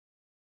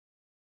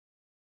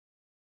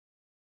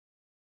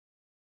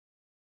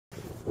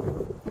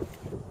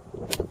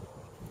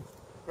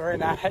Very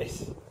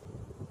nice.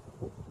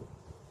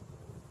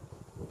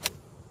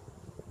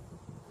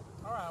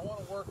 All right, I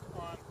want to work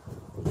on,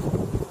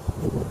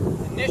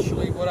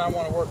 initially what I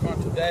want to work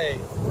on today,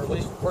 or at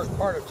least the first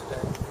part of today,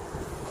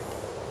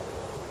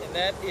 and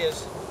that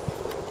is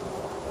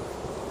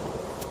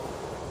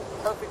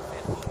perfect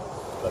finish.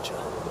 Gotcha.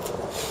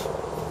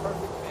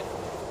 Perfect finish.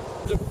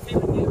 The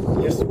feeling is?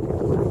 Yes.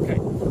 Okay.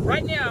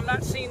 Right now, I'm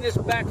not seeing this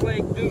back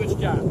leg do its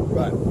job.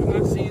 Right. I'm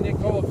not seeing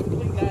it go a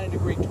complete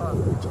 90-degree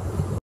turn.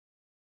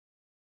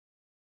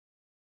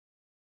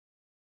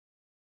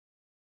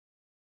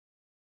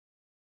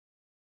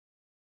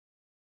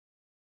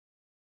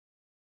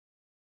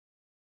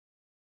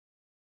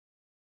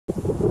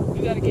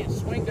 Do that again.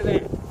 Swing to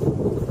that.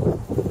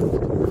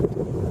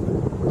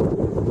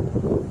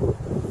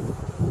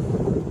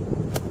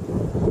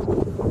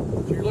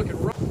 So you're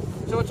looking right.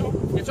 So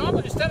it's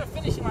almost, instead of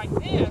finishing like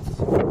this,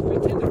 we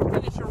tend to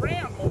finish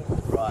around more.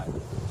 Right.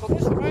 So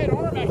this right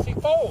arm actually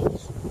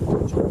folds.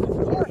 So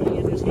the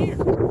forehand is here.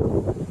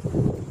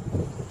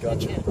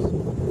 Gotcha. Yes.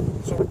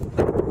 So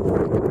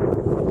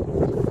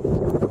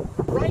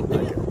right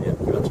there. Yeah,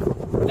 gotcha.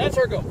 That's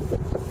our goal.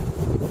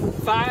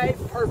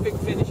 5 perfect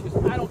finishes.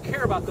 I don't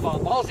care about the ball.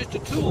 The ball's just a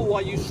tool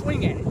while you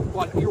swing at it.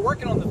 While you're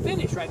working on the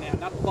finish right now,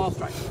 not the ball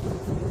strike.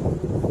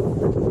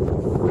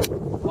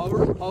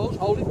 Over, pose,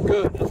 hold it.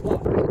 Good. That's one.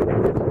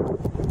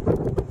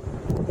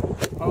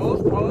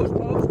 Pose, pose,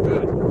 pose.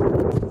 Good.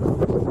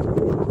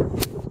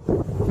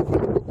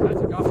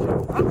 That's a golf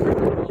shot. I don't care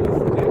what the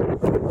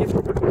ball is.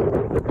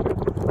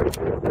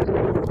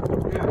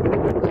 Good.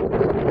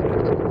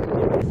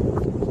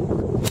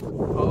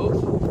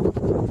 Pose.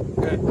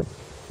 Good.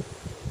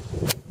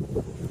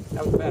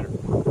 That was better.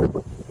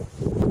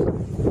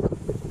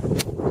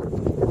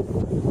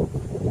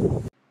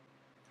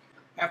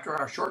 After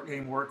our short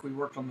game work, we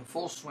worked on the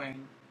full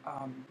swing,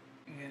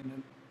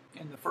 and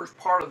the first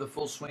part of the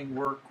full swing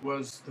work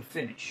was the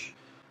finish.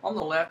 On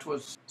the left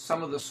was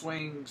some of the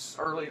swings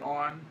early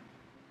on.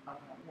 I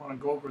want to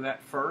go over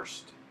that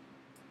first.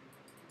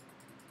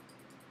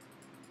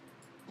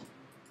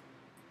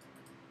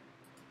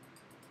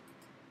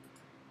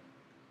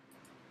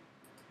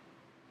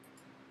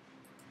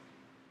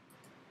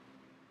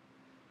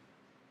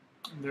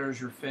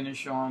 There's your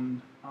finish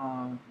on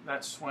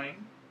that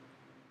swing.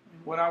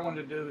 And what I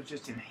wanted to do is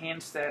just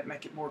enhance that,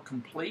 make it more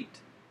complete.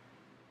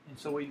 And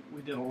so we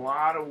did a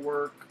lot of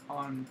work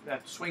on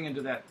that swing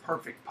into that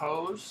perfect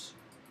pose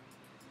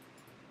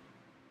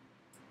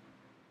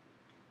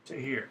to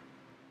here.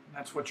 And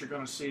that's what you're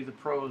going to see the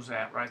pros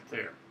at right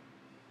there.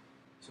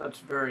 So that's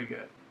very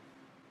good.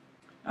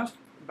 Now let's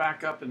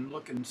back up and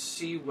look and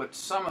see what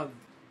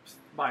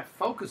by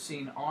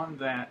focusing on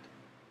that,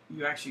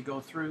 you actually go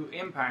through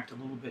impact a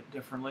little bit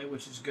differently,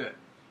 which is good.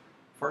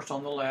 First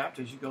on the left,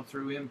 as you go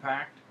through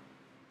impact,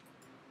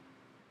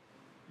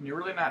 and you're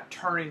really not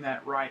turning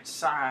that right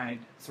side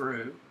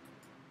through.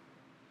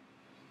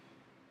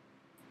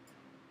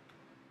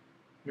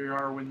 Here you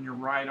are when your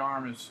right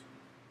arm is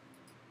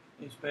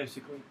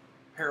basically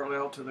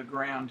parallel to the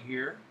ground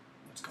here.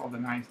 That's called the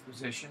 9th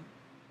position.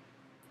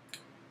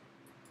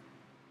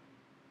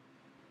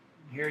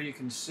 And here you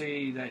can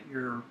see that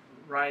your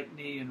right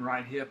knee and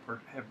right hip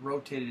have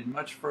rotated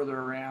much further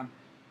around.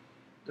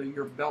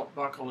 Your belt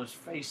buckle is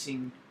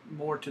facing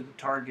more to the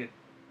target.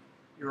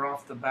 You're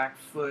off the back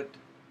foot,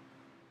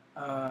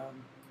 and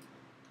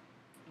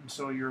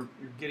so you're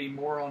getting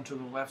more onto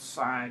the left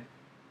side.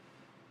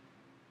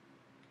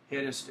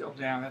 Head is still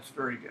down. That's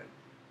very good.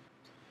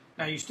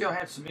 Now you still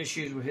had some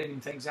issues with hitting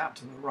things out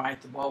to the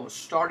right. The ball was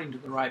starting to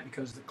the right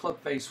because the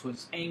club face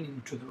was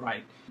aiming to the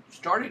right. You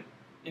started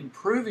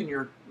improving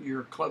your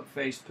club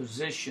face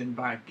position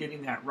by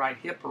getting that right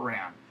hip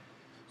around.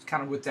 It's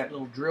kind of with that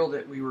little drill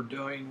that we were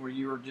doing where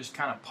you were just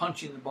kind of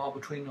punching the ball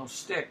between those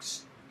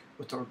sticks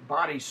with the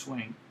body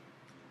swing.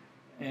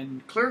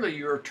 And clearly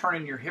you were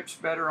turning your hips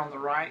better on the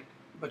right,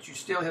 but you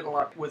still hit a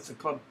lot with the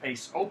club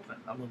face open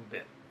a little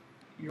bit.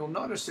 You'll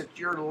notice that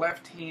your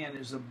left hand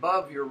is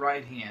above your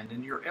right hand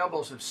and your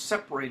elbows have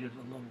separated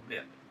a little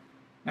bit.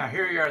 Now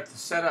here you are at the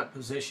setup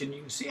position.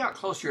 You can see how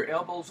close your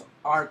elbows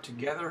are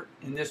together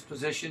in this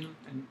position.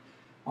 And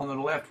on the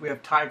left we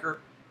have Tiger.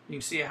 You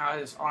can see how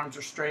his arms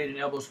are straight and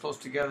elbows close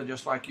together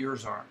just like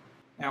yours are.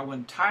 Now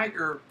when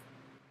Tiger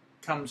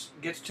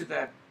gets to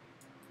that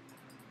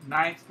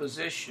 9th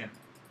position,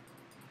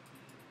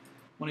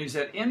 when he's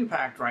at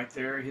impact right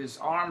there, his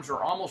arms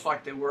are almost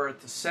like they were at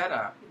the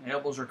setup. The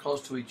elbows are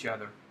close to each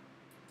other.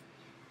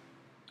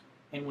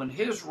 And when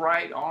his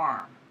right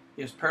arm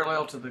is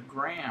parallel to the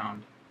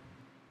ground,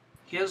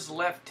 his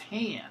left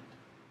hand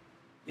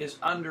is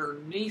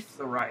underneath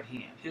the right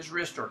hand. His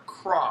wrists are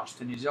crossed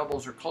and his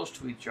elbows are close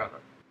to each other.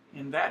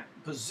 And that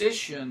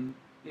position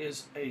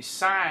is a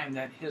sign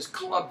that his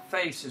club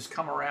face has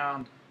come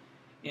around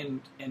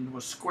and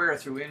was square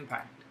through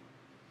impact.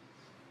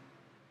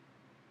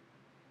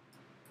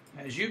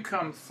 As you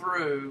come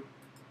through,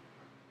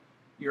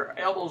 your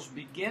elbows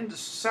begin to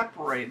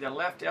separate. The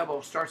left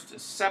elbow starts to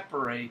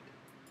separate,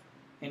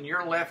 and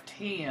your left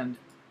hand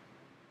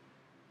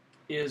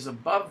is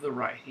above the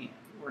right hand.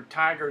 where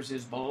Tiger's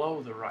is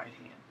below the right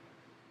hand.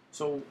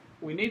 So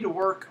we need to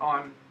work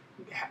on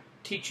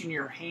teaching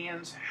your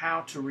hands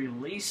how to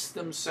release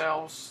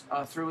themselves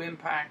through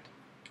impact,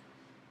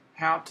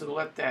 how to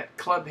let that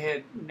club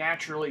head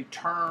naturally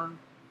turn.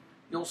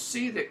 You'll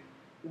see that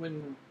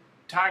when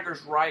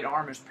Tiger's right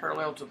arm is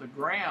parallel to the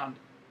ground,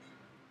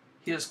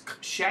 his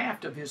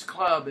shaft of his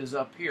club is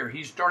up here.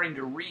 He's starting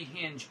to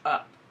rehinge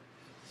up.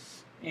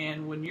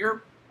 And when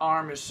your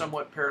arm is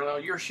somewhat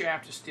parallel, your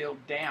shaft is still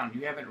down.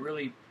 You haven't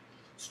really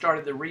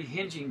started the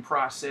rehinging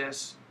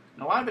process.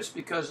 And a lot of it's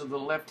because of the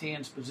left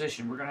hand's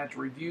position. We're going to have to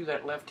review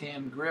that left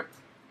hand grip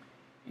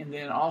and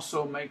then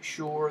also make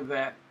sure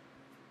that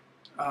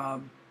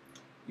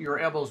your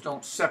elbows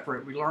don't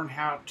separate. We learn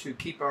how to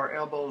keep our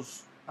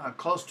elbows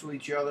close to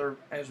each other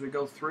as we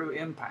go through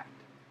impact.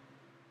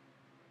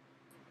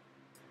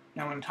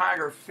 Now when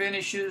Tiger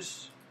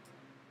finishes,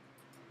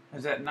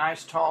 has that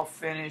nice tall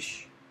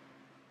finish,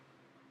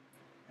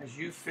 as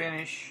you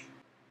finish,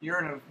 you're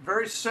in a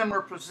very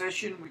similar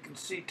position. We can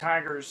see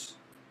Tiger's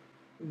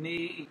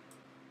knee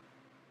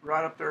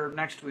right up there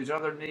next to his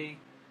other knee.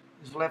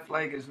 His left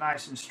leg is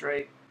nice and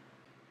straight.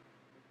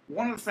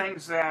 One of the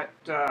things that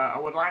I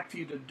would like for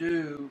you to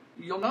do,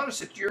 you'll notice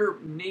that your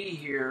knee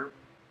here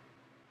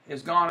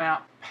has gone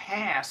out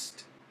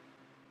past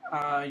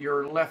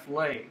your left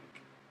leg.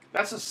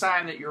 That's a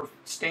sign that your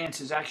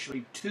stance is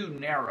actually too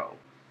narrow.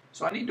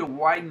 So I need to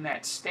widen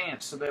that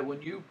stance so that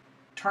when you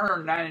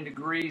turn 90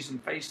 degrees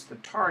and face the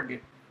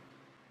target,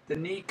 the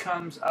knee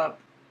comes up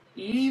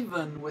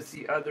even with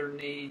the other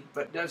knee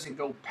but doesn't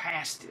go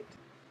past it.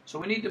 So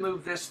we need to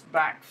move this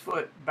back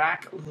foot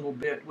back a little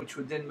bit, which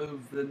would then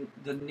move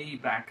the knee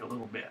back a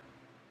little bit.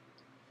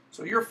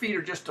 So your feet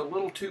are just a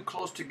little too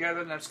close together,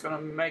 and that's going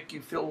to make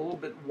you feel a little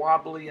bit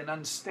wobbly and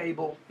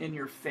unstable in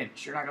your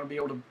finish. You're not going to be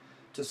able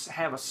to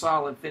have a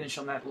solid finish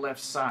on that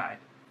left side.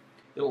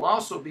 It'll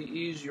also be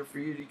easier for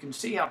you. You can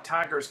see how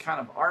Tiger is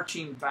kind of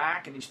arching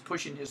back and he's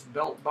pushing his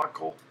belt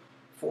buckle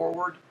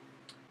forward,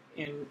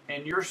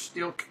 and you're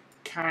still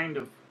kind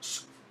of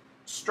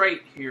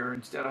straight here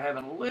instead of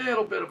having a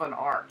little bit of an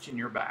arch in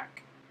your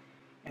back.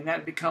 And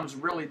that becomes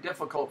really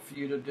difficult for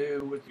you to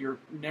do with your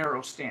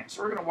narrow stance.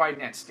 So we're going to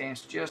widen that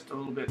stance just a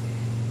little bit.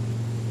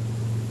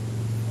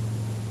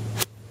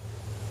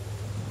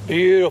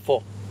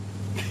 Beautiful.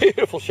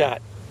 Beautiful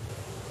shot.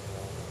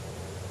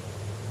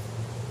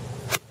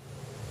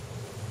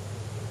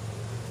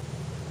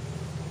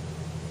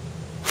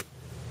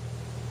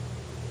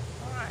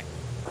 All right.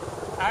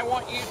 I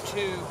want you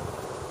to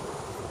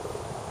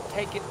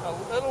take it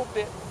a little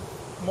bit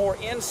more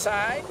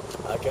inside.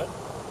 Okay.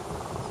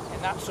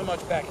 And not so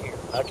much back here.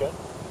 Okay.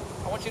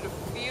 I want you to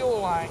feel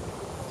like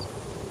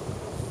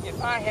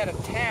if I had a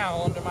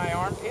towel under my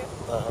armpit,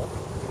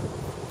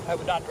 I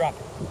would not drop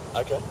it.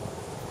 Okay.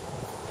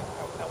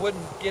 I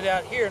wouldn't get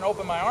out here and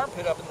open my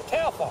armpit up and the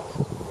towel falls.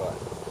 Right.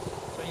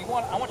 So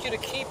I want you to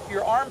keep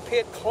your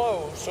armpit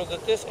closed so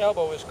that this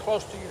elbow is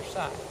close to your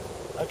side.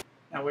 Okay.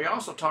 Now we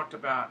also talked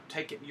about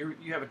you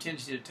have a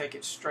tendency to take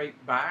it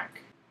straight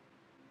back.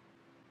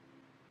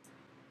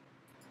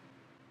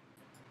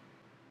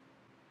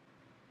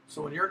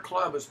 So when your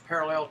club is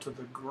parallel to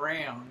the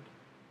ground,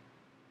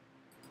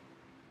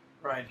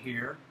 right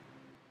here,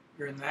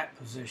 you're in that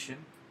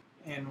position.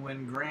 And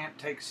when Grant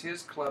takes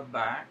his club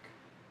back,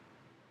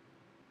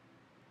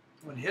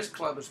 when his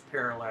club is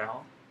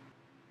parallel,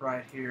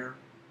 right here,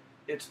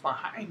 it's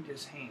behind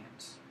his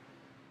hands.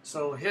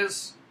 So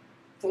his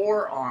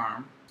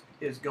forearm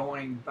is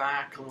going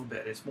back a little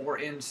bit. It's more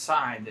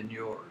inside than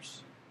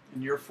yours.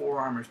 And your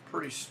forearm is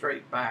pretty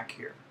straight back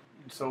here.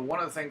 And so one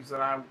of the things that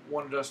I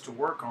wanted us to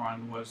work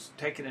on was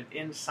taking it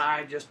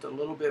inside just a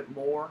little bit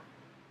more.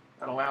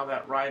 That allow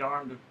that right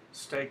arm to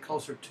stay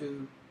closer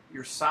to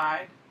your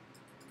side.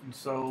 And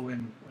so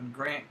when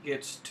Grant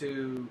gets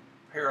to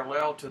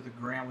parallel to the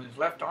ground, when his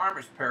left arm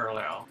is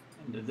parallel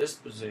into this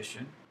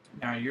position,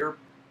 now you're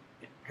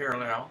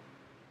parallel,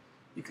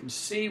 you can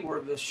see where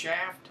the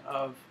shaft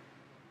of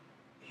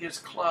his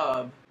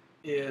club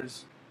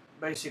is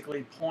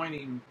basically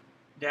pointing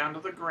down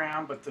to the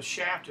ground, but the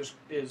shaft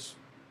is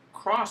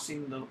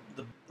crossing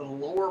the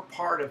lower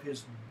part of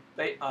his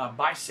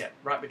bicep,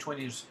 right between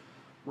his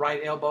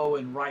right elbow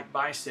and right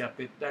bicep.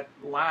 That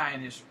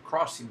line is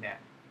crossing that.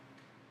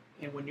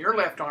 And when your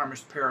left arm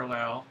is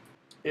parallel,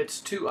 it's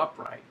too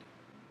upright.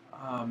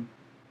 And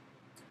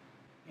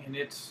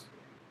it's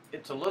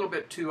a little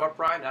bit too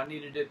upright. I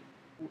needed it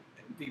to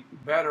be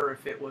better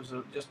if it was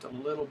just a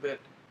little bit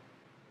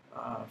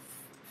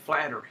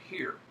flatter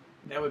here.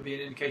 That would be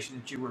an indication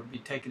that you would be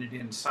taking it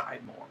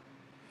inside more.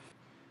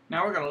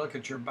 Now we're going to look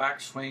at your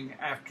backswing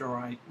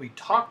after we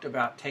talked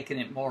about taking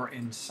it more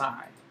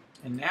inside.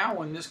 And now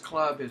when this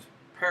club is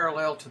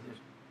parallel to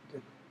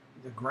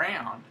the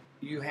ground,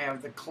 you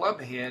have the club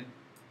head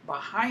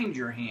behind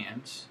your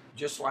hands,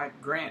 just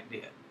like Grant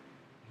did.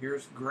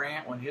 Here's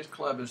Grant when his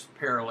club is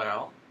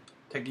parallel.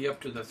 Take you up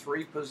to the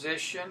 3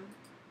 position.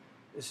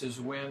 This is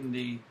when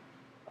the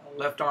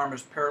left arm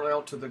is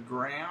parallel to the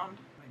ground.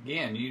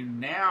 Again, you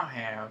now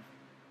have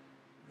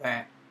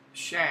that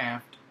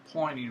shaft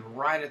pointing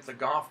right at the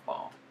golf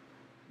ball.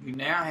 You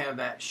now have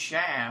that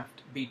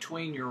shaft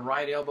between your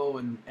right elbow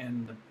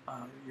and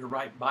your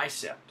right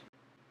bicep.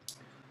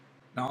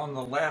 Now on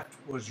the left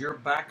was your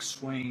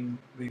backswing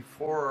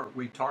before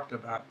we talked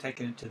about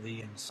taking it to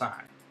the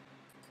inside.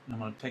 And I'm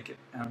going to take it,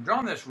 and I'm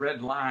drawing this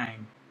red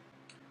line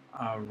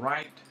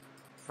right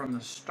from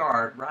the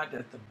start, right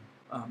at the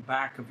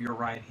back of your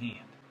right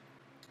hand,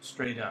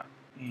 straight up.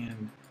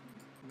 And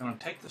I'm going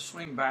to take the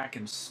swing back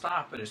and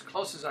stop it as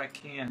close as I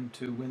can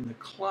to when the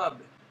club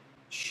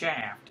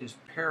shaft is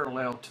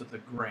parallel to the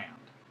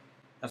ground.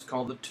 That's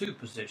called the 2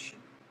 position.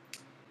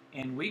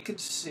 And we can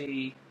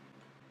see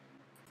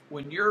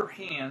when your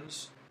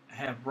hands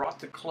have brought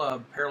the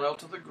club parallel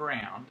to the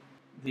ground,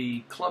 the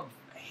club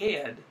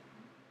head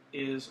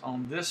is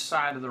on this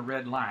side of the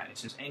red line. It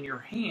says, and your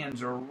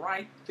hands are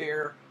right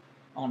there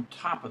on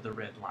top of the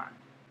red line.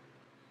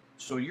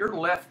 So your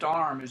left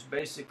arm is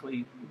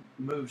basically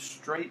moved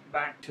straight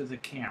back to the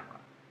camera.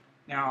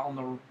 Now on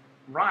the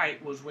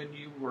right was when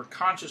you were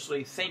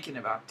consciously thinking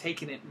about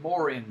taking it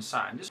more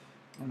inside.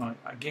 I'm going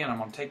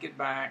to take it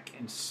back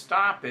and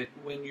stop it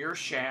when your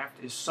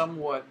shaft is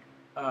somewhat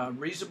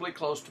reasonably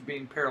close to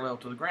being parallel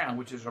to the ground,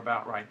 which is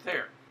about right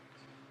there.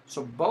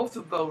 So both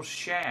of those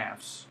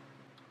shafts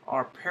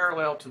are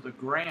parallel to the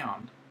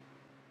ground,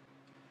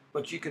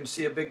 but you can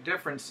see a big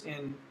difference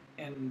in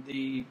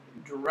the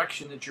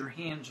direction that your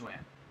hands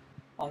went.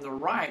 On the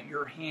right,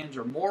 your hands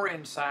are more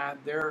inside,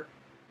 they're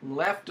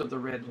left of the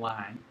red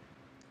line,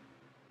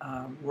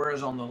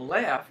 whereas on the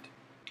left,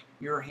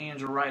 your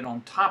hands are right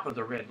on top of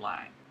the red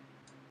line.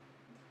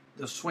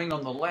 The swing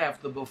on the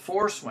left, the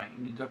before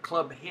swing, the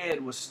club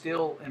head was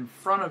still in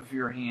front of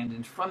your hand,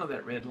 in front of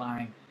that red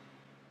line,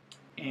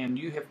 and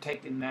you have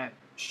taken that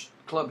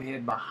club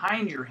head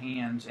behind your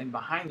hands and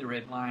behind the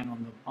red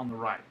line on the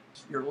right.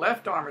 Your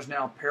left arm is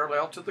now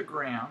parallel to the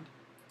ground,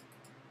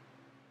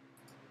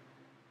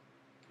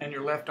 and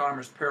your left arm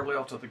is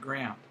parallel to the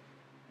ground.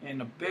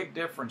 And a big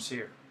difference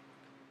here.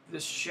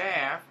 This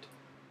shaft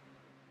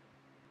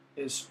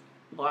is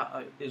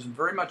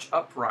very much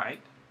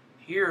upright.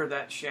 Here,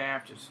 that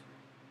shaft is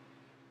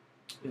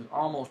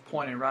almost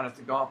pointing right at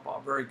the golf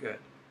ball. Very good.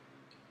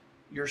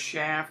 Your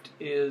shaft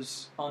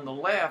is on the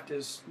left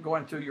is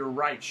going through your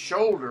right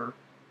shoulder,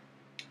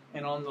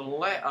 and on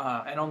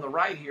the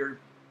right here,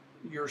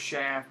 your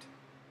shaft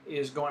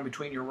is going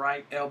between your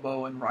right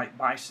elbow and right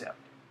bicep,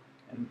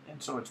 and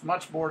so it's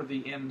much more to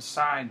the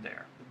inside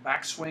there. The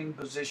backswing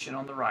position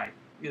on the right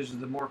is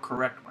the more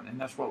correct one, and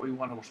that's what we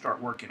want to start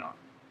working on.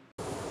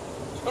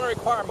 It's going to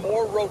require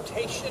more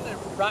rotation and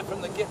right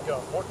from the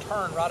get-go, more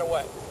turn right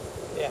away.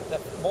 Yeah,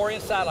 more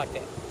inside like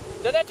that.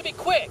 Doesn't have to be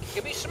quick. It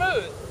can be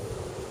smooth.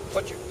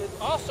 But you're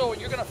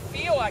going to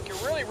feel like you're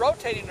really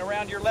rotating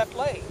around your left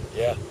leg.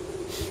 Yeah.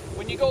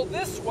 When you go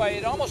this way,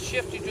 it almost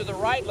shifts you to the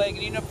right leg,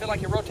 and you don't feel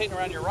like you're rotating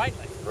around your right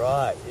leg.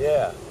 Right,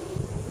 yeah.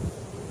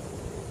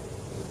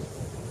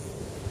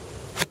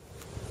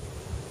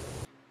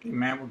 Okay,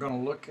 Matt, we're going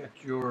to look at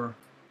your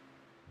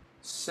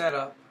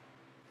setup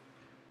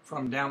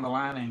from down the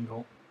line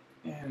angle.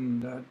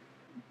 And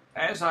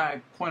as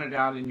I pointed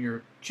out in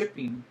your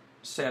chipping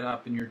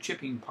setup and your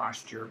chipping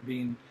posture,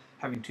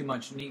 having too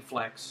much knee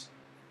flex,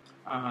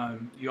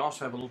 you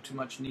also have a little too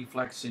much knee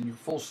flex in your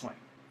full swing.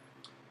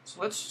 So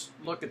let's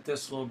look at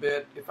this a little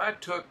bit. If I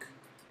took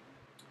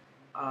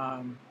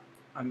a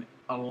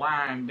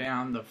line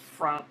down the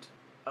front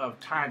of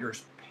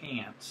Tiger's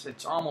pants,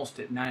 it's almost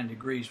at 9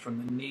 degrees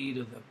from the knee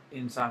to the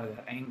inside of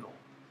that angle,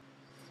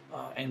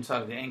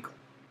 inside of the ankle.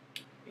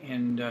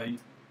 And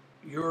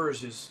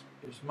yours is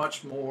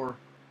much more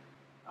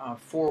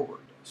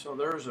forward. So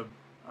there's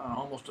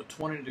almost a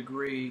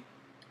 20-degree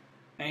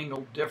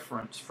angle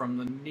difference from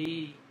the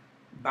knee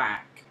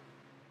back.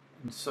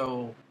 And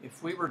so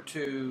if we were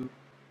to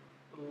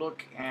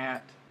look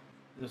at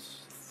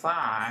this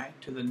thigh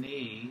to the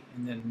knee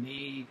and then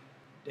knee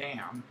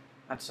down,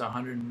 that's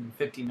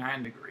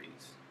 159 degrees.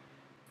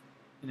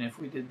 And if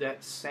we did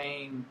that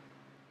same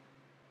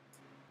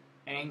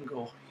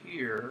angle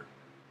here,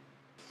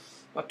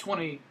 about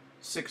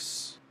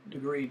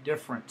 26-degree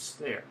difference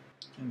there.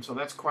 And so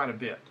that's quite a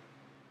bit.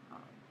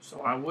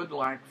 So I would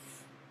like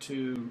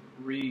to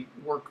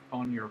rework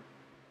on your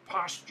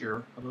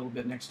posture a little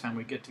bit next time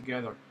we get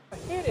together. I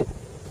hit it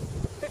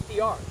 50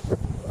 yards.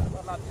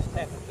 I'm not just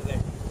tapping to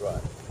there.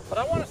 Right. But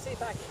I want to see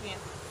if I can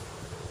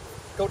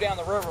go down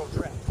the railroad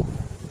track.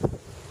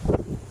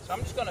 So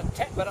I'm just going to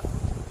tap, but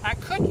I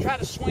could try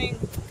to swing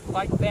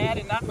like that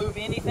and not move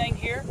anything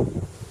here.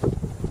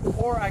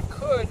 Or I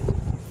could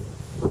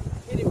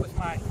hit it with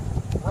my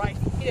right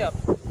hip.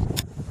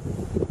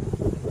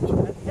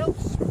 That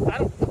helps.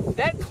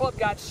 That club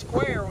got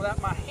square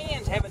without my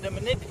hands having to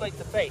manipulate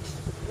the face.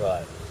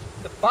 Right.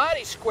 The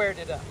body squared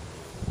it up.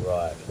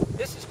 Right.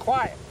 This is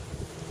quiet.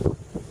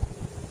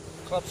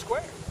 Club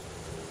square.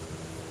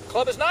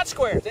 Club is not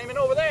square. It's aiming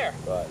over there.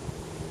 Right.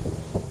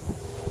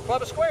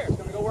 Club is square. It's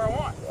going to go where I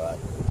want. Right.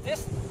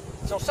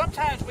 So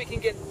sometimes we can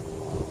get,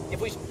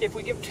 if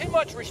we give too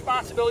much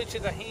responsibility to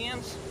the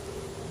hands,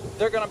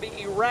 they're going to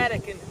be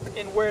erratic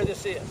in where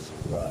this is.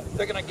 Right.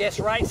 They're going to guess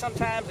right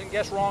sometimes and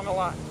guess wrong a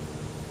lot.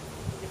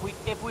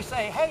 If we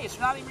say, hey, it's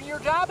not even your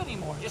job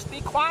anymore, just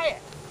be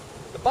quiet,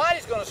 the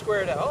body's going to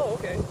square it out. Oh,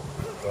 okay.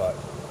 Right.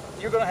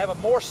 You're going to have a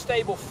more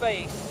stable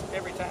face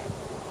every time.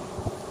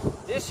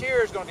 This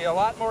here is going to be a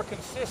lot more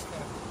consistent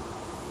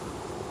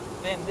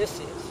than this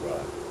is.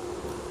 Right.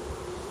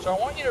 So I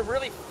want you to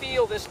really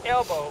feel this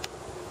elbow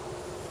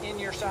in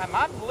your side.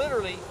 My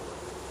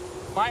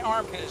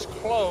armpit is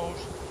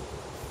closed,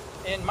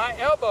 and my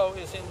elbow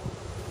is in.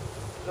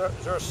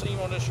 Is there a seam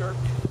on this shirt?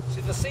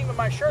 See, the seam of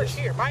my shirt is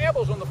here. My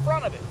elbow's on the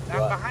front of it,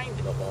 not behind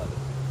it. Not behind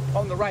it.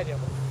 On the right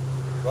elbow.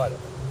 Right.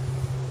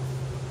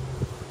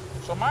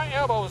 So my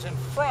elbow is in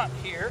front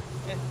here,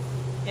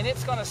 and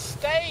it's going to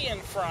stay in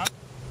front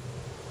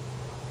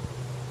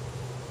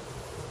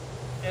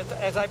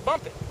as I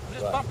bump it. I'm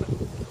just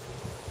bumping.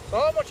 So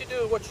all I want you to do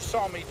is what you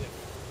saw me do.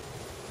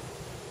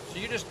 So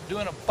you're just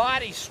doing a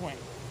body swing.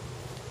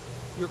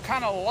 You're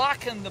kind of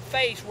locking the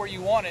face where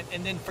you want it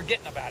and then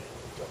forgetting about it.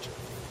 Gotcha.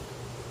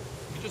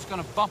 You're just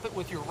going to bump it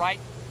with your right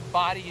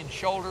body and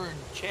shoulder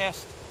and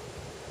chest.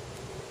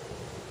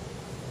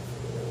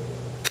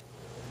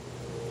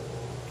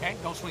 Okay,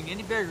 don't swing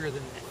any bigger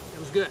than that. It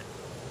was good.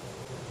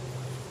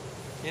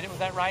 Hit it with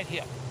that right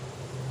hip.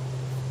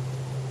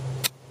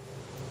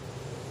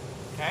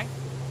 Okay.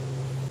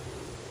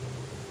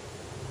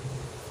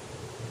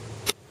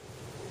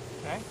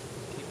 Okay,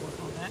 keep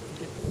working on that.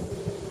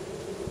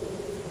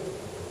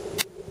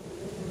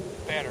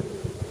 Better.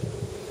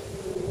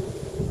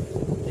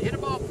 To hit a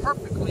ball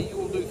perfectly, you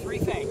will do three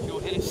things. You'll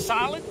hit it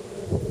solid,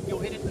 you'll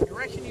hit it the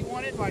direction you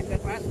wanted, like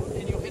that last one,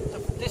 and you'll hit it the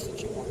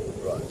distance you wanted.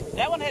 Right.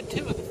 That one had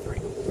two of the three.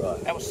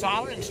 Right. That was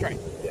solid and straight.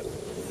 Yep.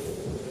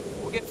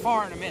 We'll get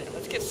far in a minute.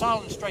 Let's get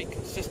solid and straight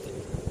consistent.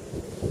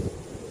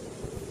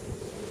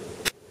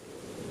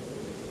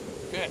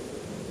 Good.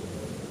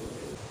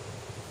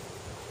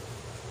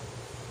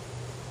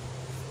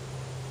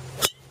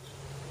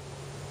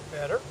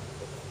 Better.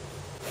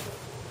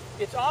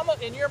 It's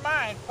almost, in your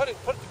mind, put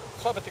the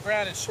club at the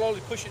ground and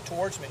slowly push it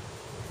towards me.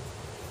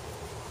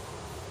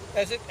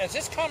 As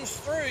this comes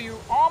through, you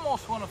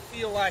almost want to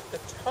feel like the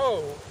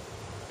toe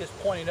is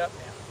pointing up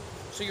now.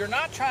 So you're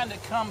not trying to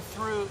come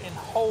through and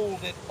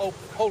hold it open,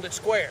 hold it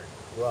square.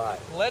 Right.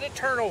 Let it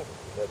turn over.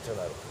 Let it turn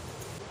over.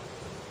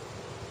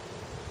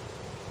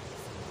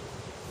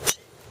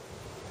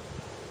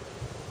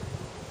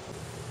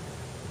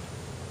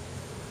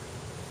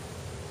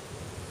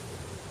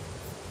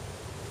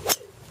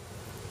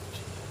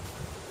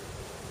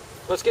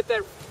 Let's get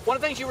that. One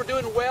of the things you were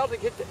doing well to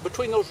get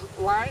between those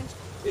lines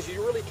is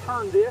you really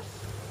turn this,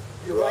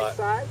 your right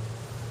side,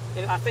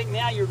 and I think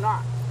now you're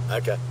not.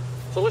 Okay.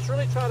 So let's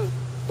really try to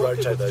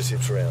Rotate those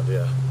hips around,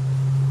 yeah.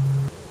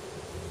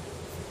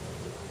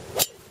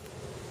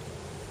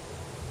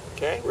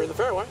 Okay, we're in the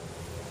fairway.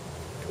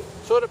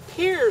 So it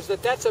appears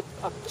that that's a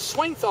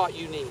swing thought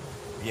you need.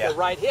 Yeah. The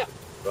right hip.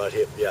 Right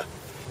hip, yeah.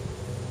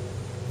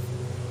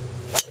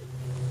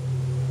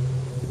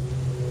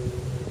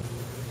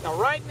 Now,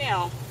 right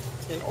now,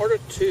 in order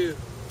to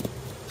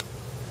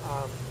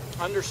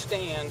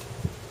understand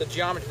the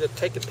geometry that's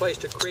taking place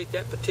to create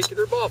that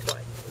particular ball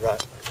flight,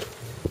 Right.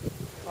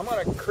 I'm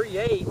going to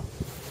create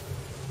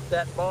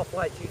that ball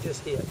flight you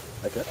just hit.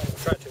 Okay. I'll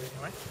try to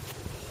anyway.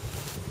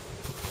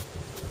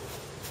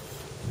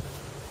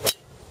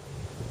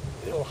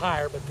 A little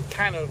higher, but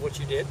kind of what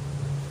you did.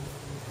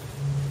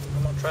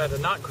 I'm going to try to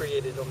not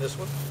create it on this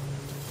one.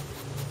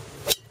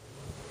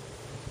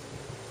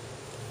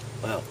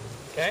 Wow.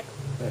 Okay?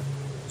 Yeah.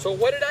 So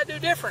what did I do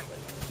differently?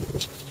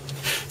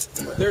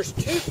 There's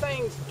two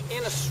things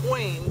in a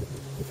swing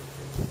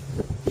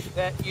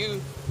that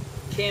you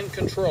can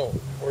control,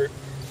 or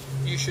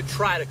you should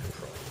try to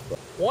control.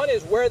 One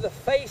is where the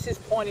face is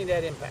pointing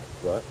at impact.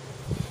 Right.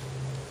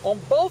 On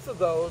both of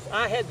those,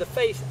 I had the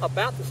face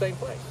about the same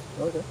place.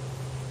 Okay.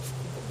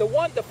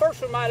 The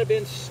first one might have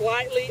been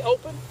slightly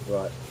open,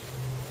 Right.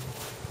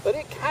 but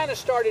it kind of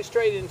started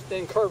straight and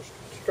then curved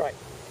straight.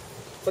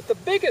 But the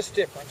biggest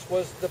difference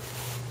was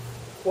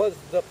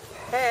the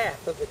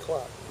path of the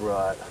club.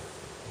 Right.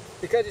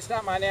 Because it's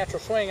not my natural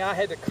swing, I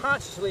had to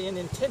consciously and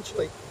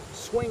intentionally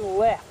swing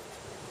left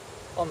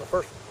on the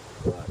first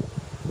one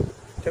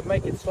to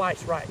make it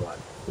slice right. Right.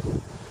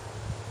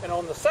 And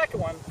on the second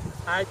one,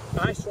 I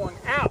swung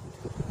out.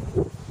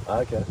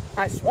 Okay.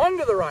 I swung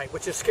to the right,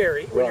 which is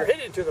scary when you're Right.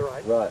 hitting to the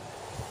right. Right.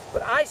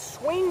 But I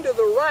swing to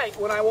the right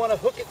when I want to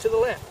hook it to the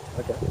left.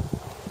 Okay.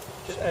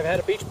 Just, if I had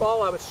a beach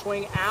ball, I would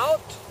swing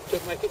out to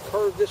make it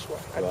curve this way.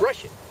 I'd Right.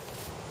 brush it.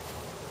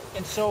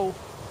 And so,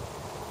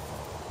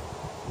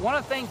 one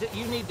of the things that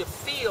you need to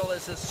feel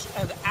is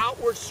an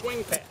outward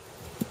swing path.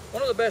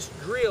 One of the best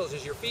drills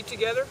is your feet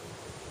together.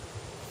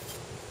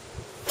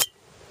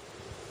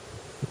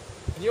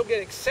 And you'll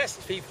get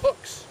excessive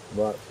hooks.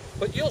 Right.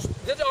 But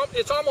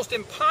it's almost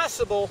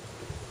impossible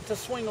to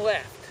swing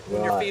left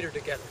when your Right. feet are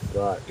together.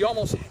 Right. You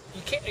almost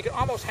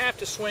have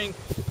to swing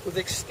with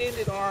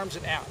extended arms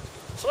and out.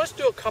 So let's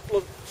do a couple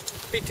of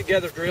feet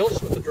together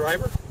drills with the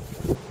driver.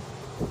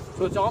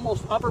 So it's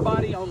almost upper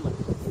body only.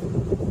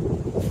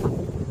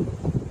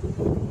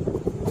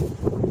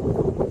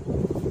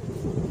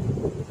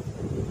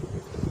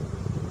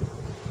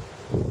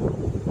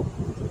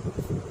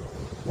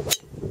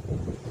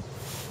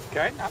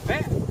 Okay, not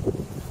bad.